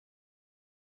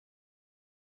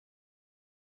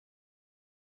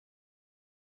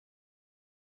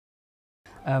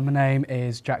My name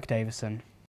is Jack Davison.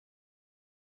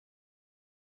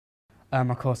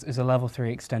 My course is a Level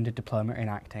 3 Extended Diploma in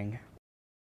Acting.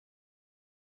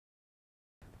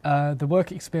 The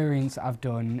work experience I've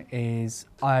done is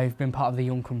I've been part of the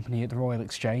Young Company at the Royal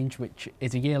Exchange, which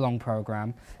is a year-long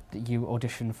programme that you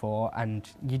audition for and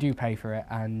you do pay for it,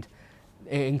 and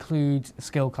it includes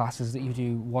skill classes that you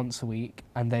do once a week,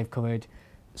 and they've covered,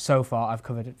 so far I've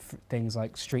covered things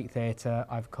like street theatre,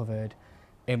 I've covered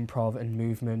improv and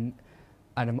movement,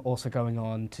 and I'm also going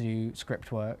on to do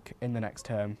script work in the next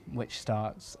term, which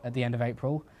starts at the end of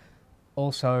April.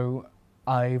 Also,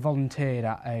 I volunteered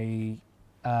at a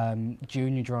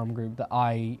junior drama group that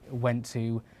I went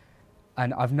to,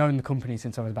 and I've known the company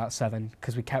since I was about 7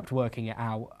 because we kept working it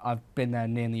out. I've been there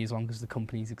nearly as long as the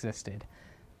company's existed,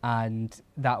 and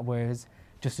that was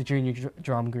just a junior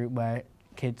drama group where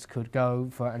kids could go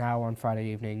for an hour on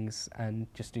Friday evenings and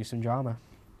just do some drama.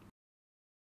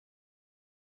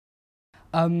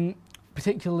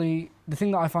 Particularly, the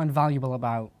thing that I find valuable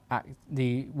about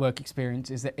the work experience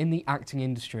is that in the acting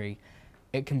industry,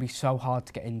 it can be so hard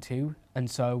to get into, and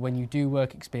so when you do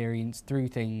work experience through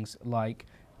things like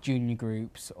junior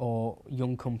groups or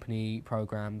young company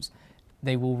programs,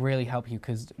 they will really help you,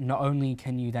 because not only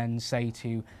can you then say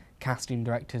to casting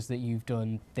directors that you've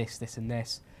done this, this and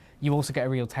this, you also get a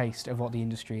real taste of what the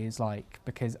industry is like,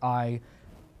 because I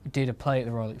did a play at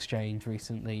the Royal Exchange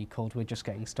recently called We're Just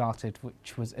Getting Started,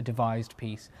 which was a devised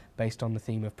piece based on the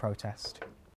theme of protest.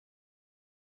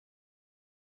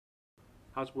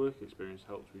 Has work experience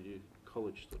helped with your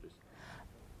college studies?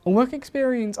 Work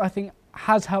experience, I think,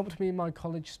 has helped me in my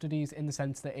college studies in the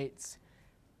sense that it's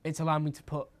allowed me to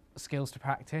put skills to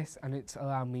practice, and it's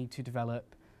allowed me to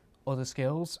develop other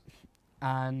skills.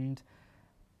 And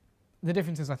the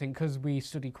difference is, I think, because we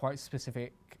study quite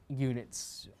specific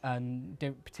units and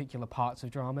particular parts of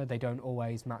drama, they don't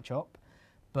always match up.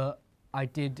 But I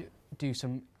did do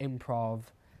some improv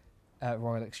at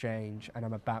Royal Exchange, and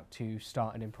I'm about to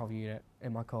start an improv unit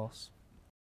in my course.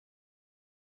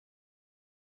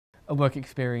 A work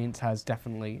experience has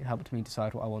definitely helped me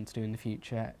decide what I want to do in the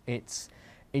future. It's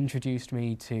introduced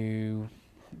me to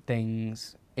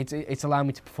things, it's allowed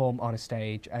me to perform on a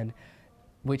stage, and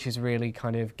which has really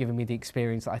kind of given me the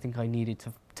experience that I think I needed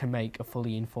to make a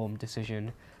fully informed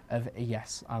decision of,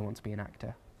 yes, I want to be an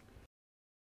actor.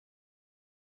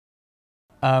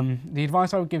 The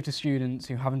advice I would give to students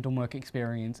who haven't done work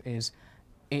experience is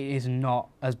it is not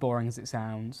as boring as it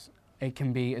sounds. It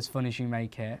can be as fun as you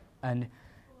make it, and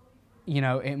you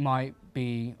know, it might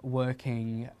be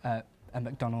working at a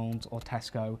McDonald's or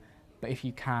Tesco, but if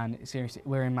you can, seriously,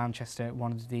 we're in Manchester,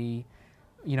 one of the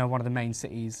main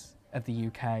cities of the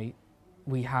UK.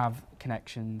 We have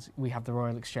connections, we have the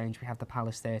Royal Exchange, we have the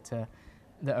Palace Theatre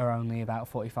that are only about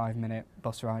a 45-minute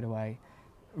bus ride away.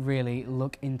 Really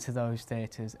look into those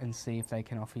theatres and see if they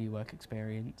can offer you work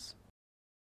experience.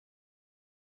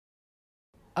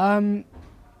 For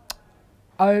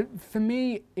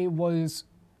me, it was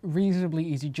reasonably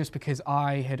easy just because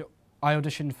I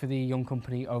auditioned for the Young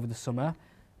Company over the summer,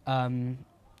 and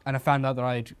I found out that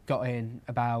I'd got in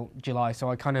about July,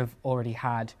 so I kind of already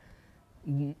had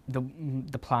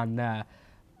the plan there.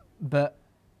 But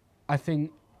I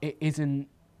think it isn't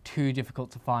too difficult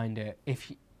to find it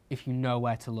if you know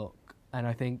where to look. And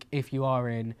I think if you are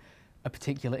in a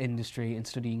particular industry and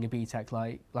studying a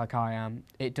BTEC like I am,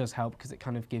 it does help because it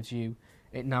kind of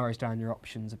it narrows down your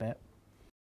options a bit.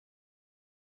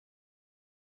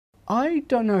 I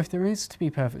don't know if there is, to be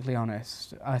perfectly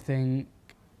honest. I think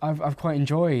I've quite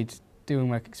enjoyed doing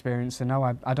work experience, so no,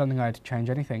 I don't think I'd change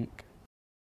anything.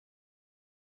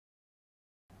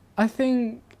 I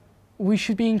think we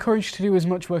should be encouraged to do as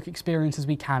much work experience as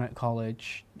we can at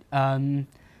college.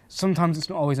 Sometimes it's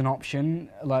not always an option.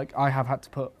 Like, I have had to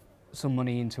put some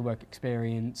money into work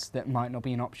experience that might not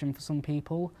be an option for some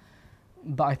people,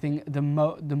 but I think the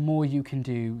more you can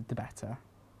do, the better.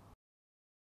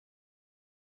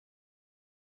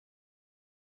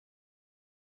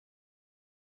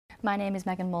 My name is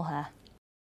Megan Mulhare.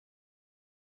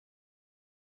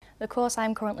 The course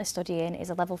I'm currently studying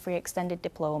is a Level 3 Extended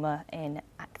Diploma in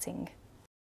Acting.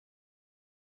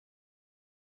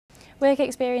 Work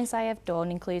experience I have done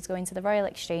includes going to the Royal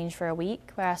Exchange for a week,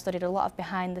 where I studied a lot of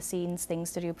behind the scenes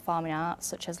things to do with performing arts,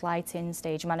 such as lighting,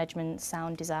 stage management,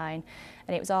 sound design,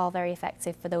 and it was all very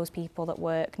effective for those people that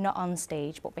work not on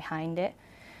stage but behind it.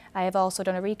 I have also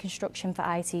done a reconstruction for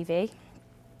ITV.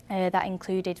 That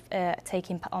included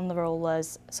taking on the role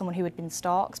as someone who had been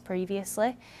stalked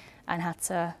previously and had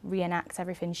to reenact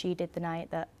everything she did the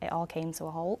night that it all came to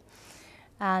a halt.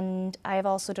 And I have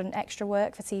also done extra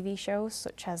work for TV shows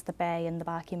such as The Bay and The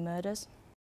Barking Murders.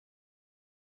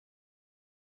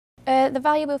 The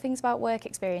valuable things about work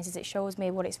experience is it shows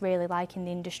me what it's really like in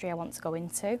the industry I want to go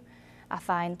into. I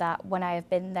find that when I have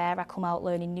been there, I come out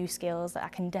learning new skills that I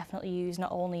can definitely use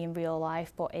not only in real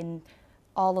life but in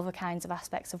all other kinds of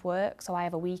aspects of work. So I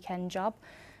have a weekend job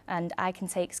and I can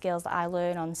take skills that I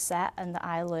learn on set and that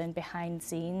I learn behind the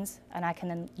scenes, and I can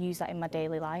then use that in my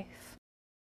daily life.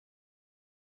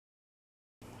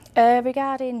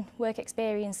 Regarding work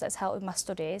experience that's helped with my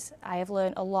studies, I have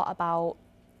learned a lot about,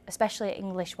 especially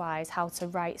English-wise, how to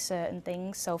write certain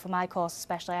things. So for my course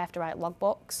especially, I have to write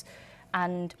logbooks,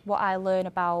 and what I learn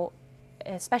about,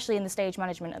 especially in the stage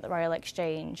management at the Royal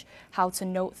Exchange, how to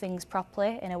note things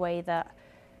properly in a way that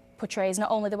portrays not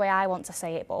only the way I want to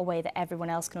say it, but a way that everyone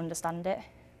else can understand it.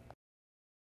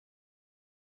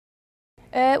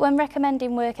 When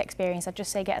recommending work experience, I'd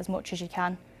just say get as much as you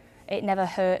can. It never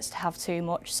hurts to have too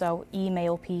much, so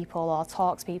email people or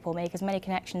talk to people, make as many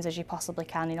connections as you possibly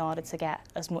can in order to get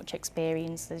as much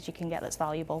experience as you can get that's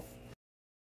valuable.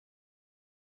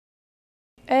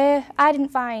 I didn't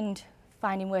find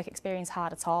finding work experience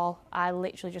hard at all. I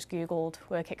literally just googled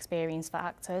work experience for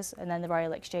actors, and then the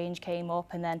Royal Exchange came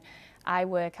up, and then I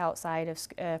work outside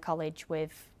of college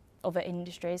with other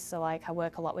industries, so like I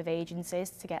work a lot with agencies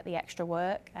to get the extra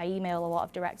work. I email a lot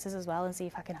of directors as well and see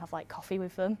if I can have like coffee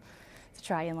with them to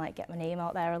try and like get my name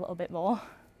out there a little bit more.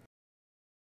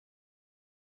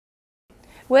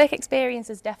 Work experience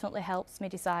has definitely helped me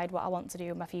decide what I want to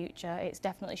do in my future. It's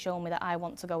definitely shown me that I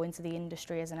want to go into the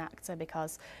industry as an actor,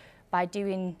 because by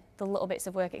doing the little bits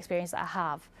of work experience that I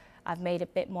have, I've made a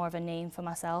bit more of a name for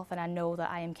myself, and I know that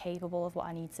I am capable of what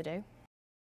I need to do.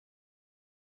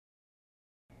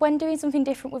 When doing something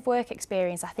different with work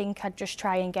experience, I think I'd just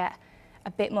try and get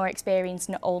a bit more experience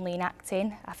not only in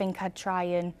acting. I think I'd try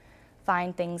and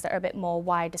find things that are a bit more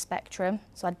wider spectrum.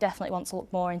 So I definitely want to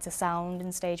look more into sound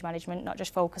and stage management, not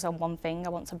just focus on one thing. I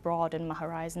want to broaden my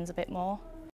horizons a bit more.